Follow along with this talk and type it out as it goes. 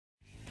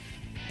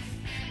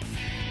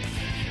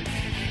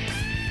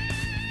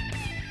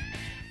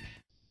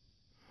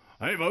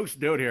Hey folks,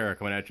 Dude here,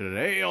 coming at you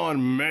today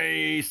on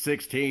May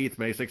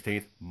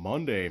 16th,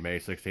 Monday, May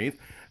 16th,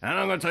 and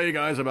I'm going to tell you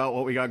guys about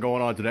what we got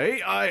going on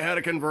today. I had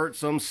to convert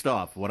some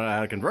stuff. What did I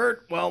had to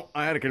convert? Well,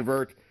 I had to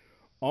convert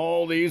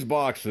all these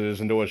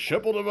boxes into a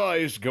shippable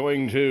device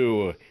going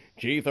to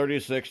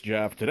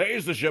G36Jeff.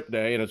 Today's the ship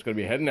day, and it's going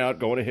to be heading out,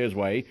 going to his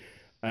way,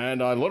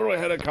 and I literally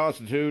had to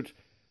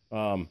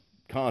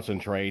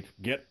concentrate,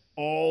 get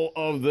all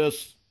of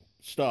this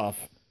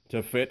stuff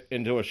to fit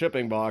into a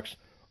shipping box,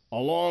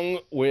 along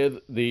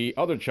with the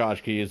other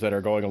tchotchkes that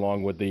are going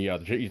along with the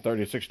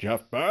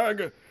G36Jeff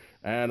bag,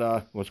 and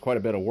was quite a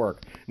bit of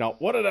work. Now,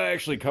 what did I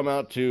actually come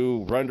out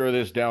to render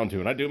this down to?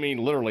 And I do mean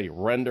literally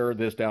render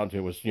this down to. It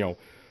was,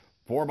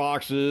 4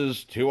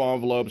 boxes, 2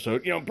 envelopes, so,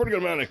 pretty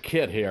good amount of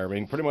kit here. I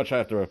mean, pretty much I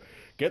have to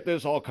get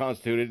this all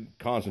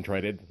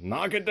concentrated,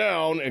 knock it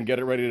down, and get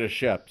it ready to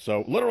ship.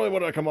 So, literally,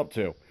 what did I come up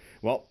to?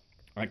 Well,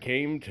 I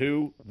came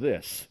to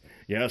this.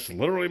 Yes,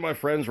 literally, my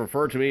friends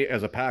refer to me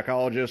as a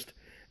packologist.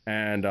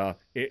 And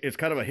it's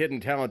kind of a hidden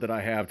talent that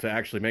I have to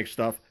actually make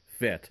stuff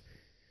fit.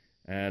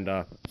 And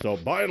so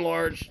by and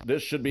large,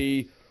 this should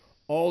be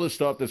all the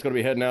stuff that's going to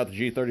be heading out to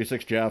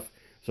G36Jeff.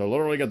 So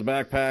literally got the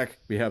backpack.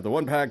 We have the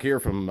one pack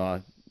here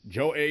from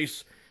Joe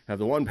Ace. Have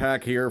the one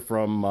pack here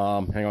from,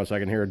 hang on a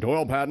second here,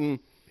 DOYLE PATTEN.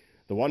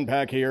 The one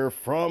pack here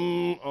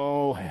from,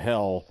 oh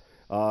hell,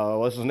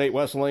 this is Nate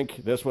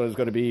WESSELINK. This one is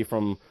going to be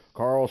from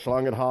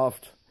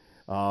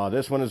SCHLANGENHAFT.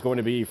 This one is going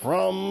to be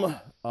from,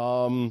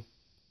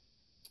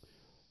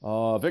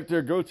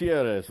 Victor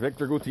Gutierrez.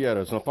 Victor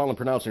Gutierrez. And I'm finally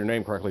pronouncing your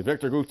name correctly.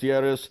 Victor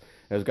Gutierrez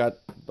has got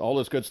all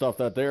this good stuff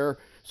out there.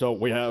 So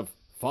we have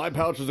 5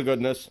 pouches of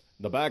goodness.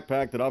 The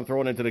backpack that I'm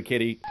throwing into the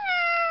kitty.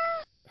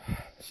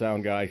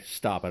 Sound guy,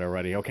 stop it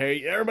already,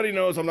 okay? Everybody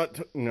knows I'm not...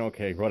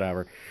 okay,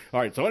 whatever.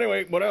 Alright, so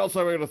anyway, what else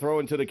am I going to throw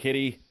into the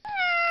kitty?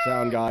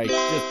 Sound guy,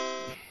 just...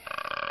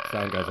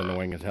 Sound guy's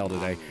annoying as hell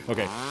today.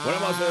 Okay, what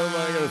am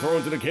I going to throw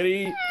into the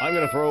kitty? I'm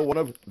going to throw one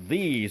of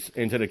these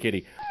into the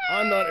kitty.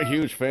 I'm not a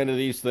huge fan of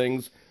these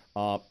things.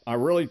 I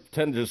really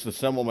tend to just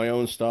assemble my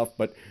own stuff,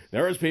 but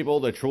there is people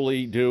that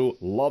truly do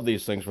love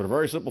these things for the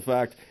very simple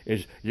fact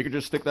is you can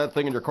just stick that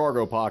thing in your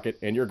cargo pocket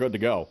and you're good to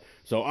go.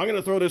 So I'm going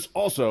to throw this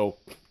also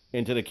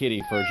into the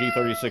kitty for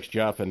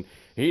G36Jeff, and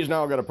he's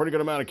now got a pretty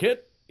good amount of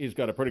kit. He's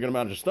got a pretty good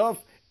amount of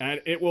stuff,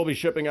 and it will be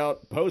shipping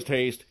out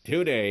post-haste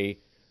today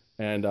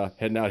and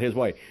heading out his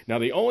way. Now,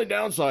 the only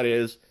downside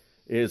is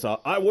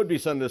I would be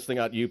sending this thing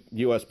out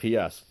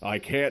USPS. I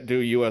can't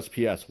do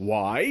USPS.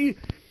 Why?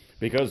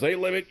 Because they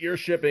limit your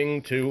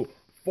shipping to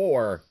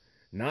 4,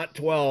 not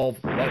 12,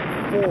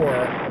 but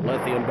 4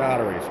 lithium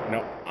batteries.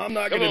 Now, I'm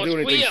not going to do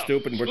anything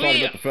stupid. We're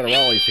talking about the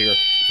federales here.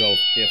 So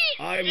if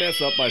I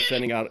mess up by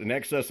sending out an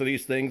excess of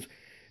these things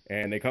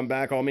and they come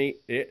back on me,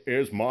 it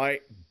is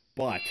my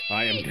butt.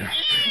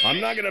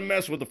 I'm not going to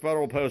mess with the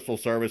Federal Postal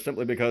Service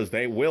simply because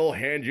they will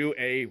hand you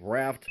a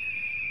raft,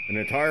 an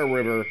entire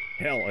river,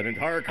 hell, an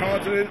entire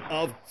continent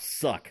of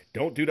suck.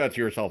 Don't do that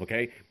to yourself,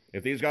 okay?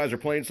 If these guys are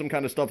playing some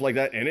kind of stuff like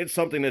that, and it's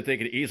something that they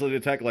can easily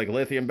detect like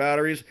lithium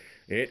batteries,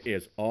 it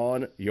is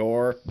on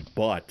your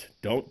butt.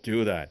 Don't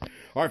do that.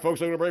 All right,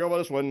 folks, I'm going to break over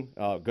this one.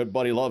 Good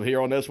buddy Love here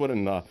on this one,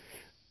 and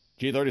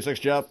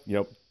G36Jeff,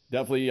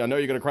 definitely, I know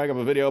you're going to crank up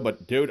a video,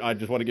 but dude, I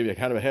just want to give you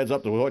kind of a heads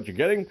up to what you're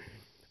getting.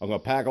 I'm going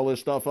to pack all this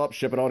stuff up,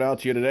 ship it on out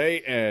to you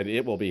today, and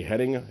it will be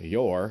heading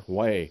your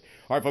way.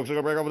 All right, folks, I'm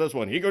going to break over this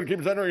one. He going to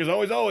keep centering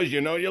as always.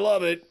 You know you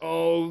love it.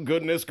 Oh,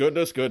 goodness,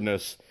 goodness,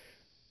 goodness.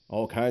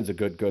 All kinds of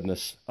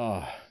goodness.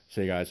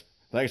 See you guys.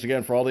 Thanks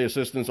again for all the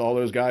assistance, all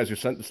those guys who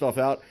sent the stuff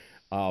out.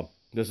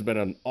 This has been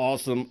an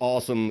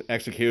awesome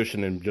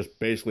execution, and just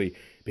basically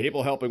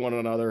people helping one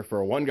another.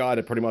 For one guy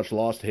that pretty much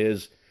lost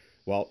his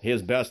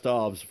best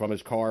ofs from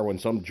his car when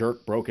some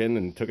jerk broke in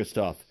and took his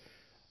stuff.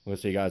 We'll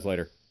see you guys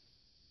later.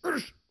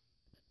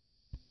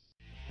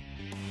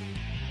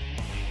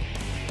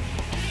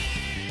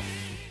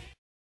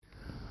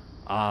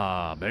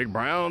 Big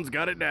Brown's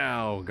got it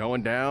now.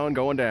 Going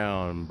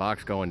down.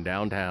 Box going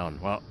downtown.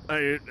 Well,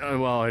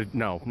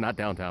 no, not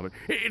downtown, but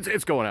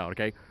it's going out,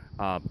 okay?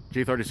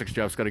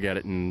 G36Jeff's gonna get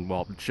it and,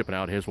 well, shipping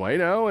out his way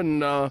now,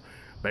 and,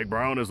 Big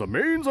Brown is the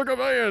means of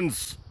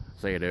conveyance.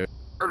 See you, dude.